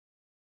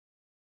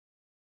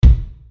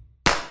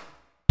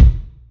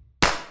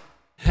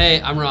Hey,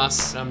 I'm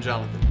Ross. And I'm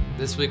Jonathan.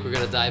 This week we're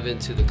going to dive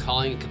into the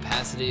calling and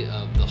capacity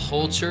of the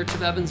whole church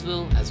of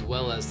Evansville, as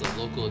well as the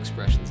local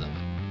expressions of it.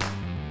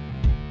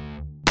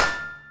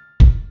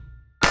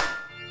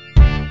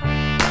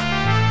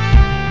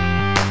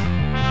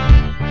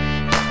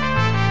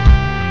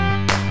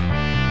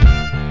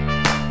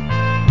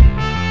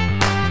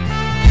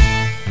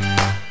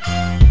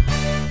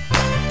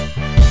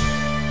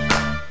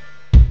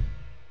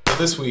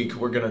 This week,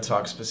 we're going to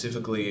talk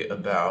specifically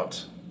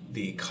about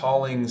the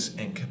callings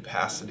and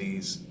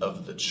capacities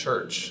of the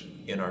church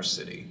in our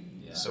city.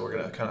 Yeah. So we're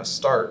going to kind of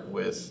start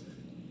with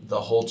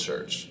the whole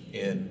church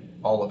in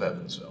all of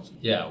Evansville.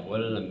 Yeah, what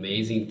an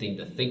amazing thing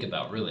to think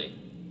about, really.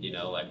 You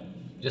know, like,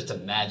 just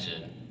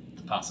imagine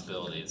the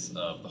possibilities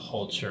of the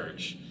whole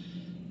church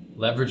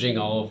leveraging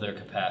all of their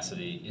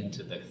capacity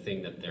into the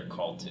thing that they're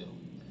called to.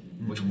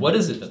 Which, what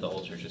is it that the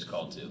whole church is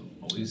called to?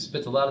 Well, we've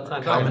spent a lot of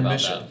time talking about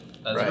mission.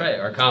 that. That's right,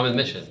 our common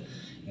mission.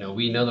 You know,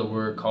 we know that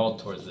we're called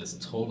towards this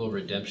total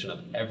redemption of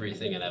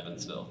everything in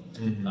Evansville.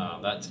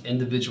 That's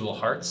individual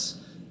hearts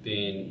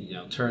being,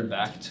 turned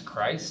back to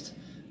Christ,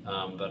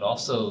 but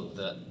also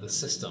the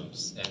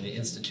systems and the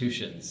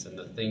institutions and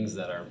the things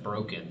that are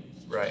broken.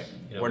 Right.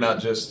 You know, we're not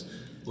just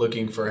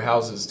looking for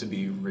houses to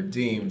be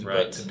redeemed,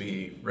 Right. but to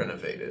be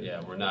renovated.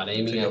 Yeah, we're not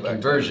aiming To go at back to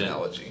conversion. that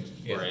analogy.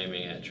 Yeah. We're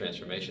aiming at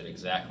transformation,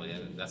 exactly.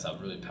 And that's a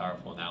really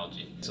powerful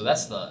analogy. So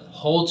that's the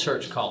whole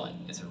church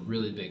calling. It's a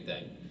really big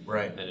thing.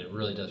 Right. And it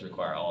really does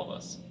require all of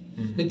us.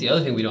 I think the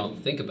other thing we don't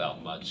think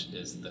about much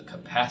is the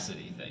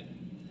capacity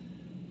thing.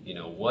 You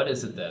know, what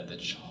is it that the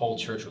whole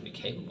church will be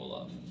capable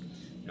of?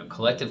 You know,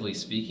 collectively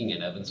speaking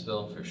in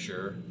Evansville, for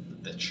sure,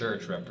 the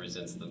church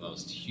represents the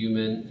most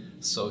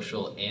human,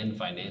 social, and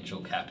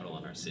financial capital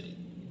in our city.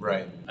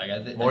 Right.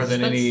 More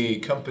than any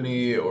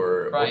company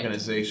or Right.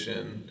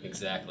 organization.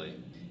 Exactly.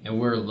 And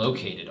we're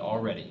located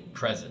already,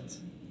 present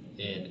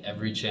in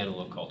every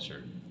channel of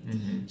culture.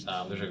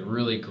 There's a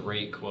really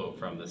great quote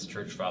from this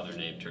church father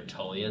named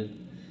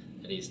Tertullian,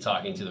 and he's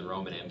talking to the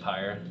Roman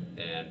Empire,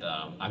 and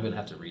I'm going to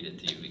have to read it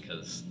to you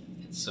because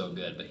it's so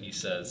good, but he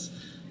says,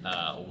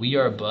 "We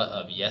are but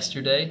of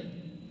yesterday,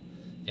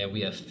 and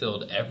we have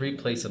filled every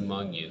place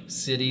among you,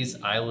 cities,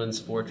 islands,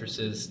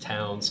 fortresses,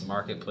 towns,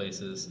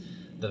 marketplaces,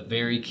 the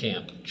very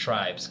camp,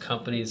 tribes,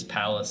 companies,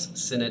 palace,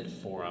 senate,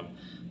 forum.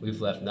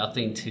 We've left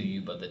nothing to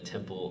you but the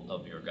temple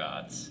of your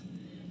gods."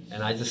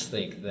 And I just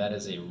think that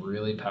is a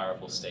really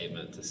powerful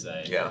statement to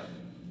say. Yeah.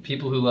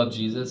 People who love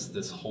Jesus,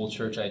 this whole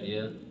church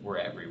idea, we're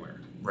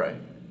everywhere. Right.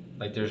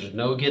 Like, there's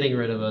no getting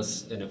rid of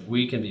us, and if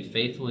we can be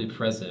faithfully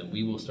present,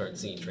 we will start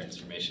seeing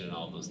transformation in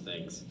all those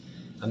things.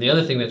 And the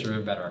other thing that's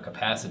remember about our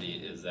capacity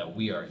is that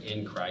we are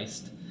in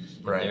Christ,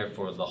 and Right.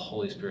 therefore the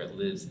Holy Spirit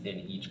lives in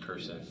each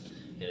person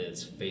and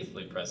is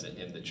faithfully present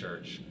in the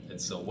church.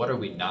 And so what are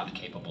we not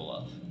capable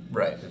of?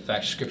 Right. In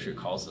fact, Scripture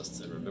calls us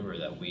to remember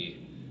that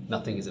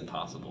nothing is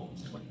impossible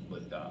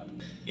with God.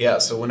 Yeah,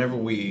 so whenever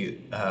we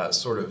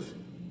sort of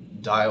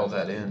dial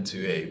that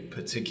into a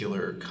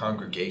particular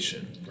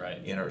congregation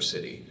Right. in our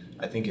city,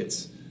 I think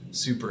it's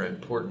super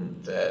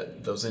important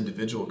that those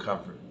individual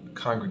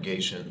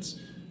congregations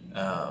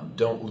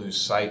don't lose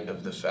sight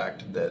of the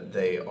fact that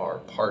they are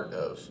part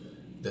of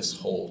this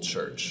whole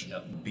church.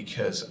 Yep.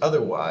 Because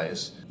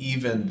otherwise,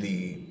 even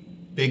the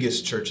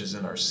biggest churches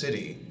in our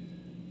city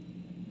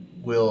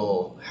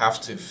will have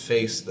to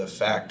face the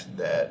fact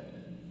that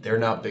they're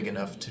not big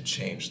enough to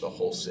change the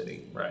whole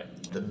city. Right.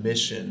 The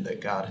mission that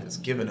God has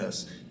given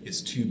us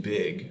is too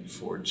big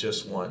for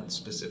just one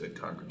specific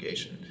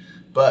congregation.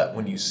 But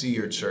when you see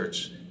your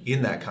church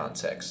in that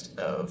context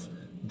of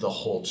the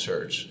whole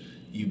church,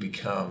 you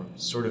become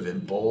sort of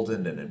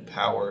emboldened and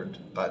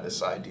empowered by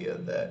this idea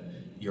that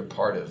you're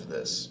part of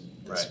this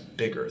Right.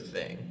 bigger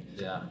thing.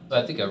 Yeah.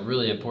 But I think a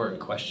really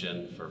important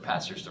question for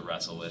pastors to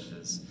wrestle with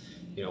is,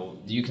 do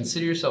you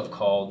consider yourself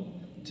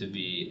called to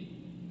be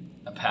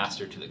a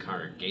pastor to the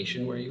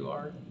congregation where you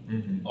are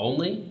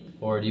only?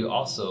 Or do you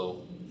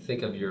also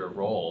think of your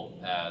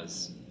role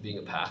as being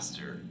a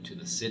pastor to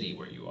the city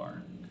where you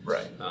are?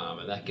 Right.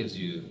 And that gives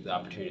you the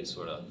opportunity to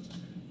sort of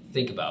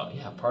think about,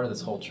 part of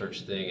this whole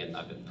church thing, and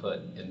I've been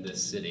put in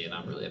this city, and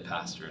I'm really a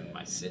pastor in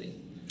my city.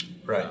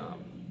 Right.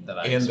 That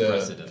I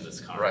express it in this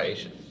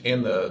congregation. Right.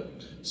 And the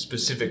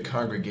specific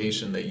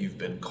congregation that you've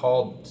been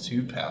called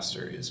to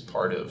pastor is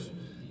part of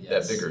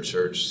that bigger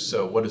church.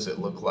 So what does it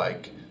look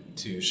like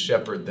to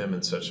shepherd them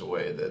in such a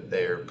way that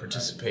they're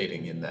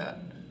participating in that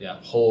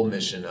whole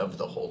mission of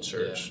the whole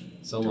church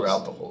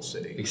throughout the whole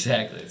city?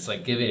 Exactly. It's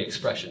like giving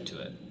expression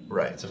to it.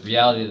 Right. It's a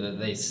reality that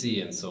they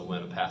see, and so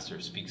when a pastor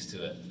speaks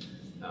to it,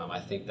 I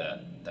think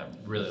that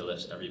really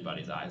lifts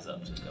everybody's eyes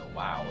up to go,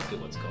 wow, look at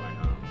what's going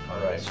on.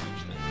 Part of this huge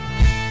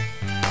thing.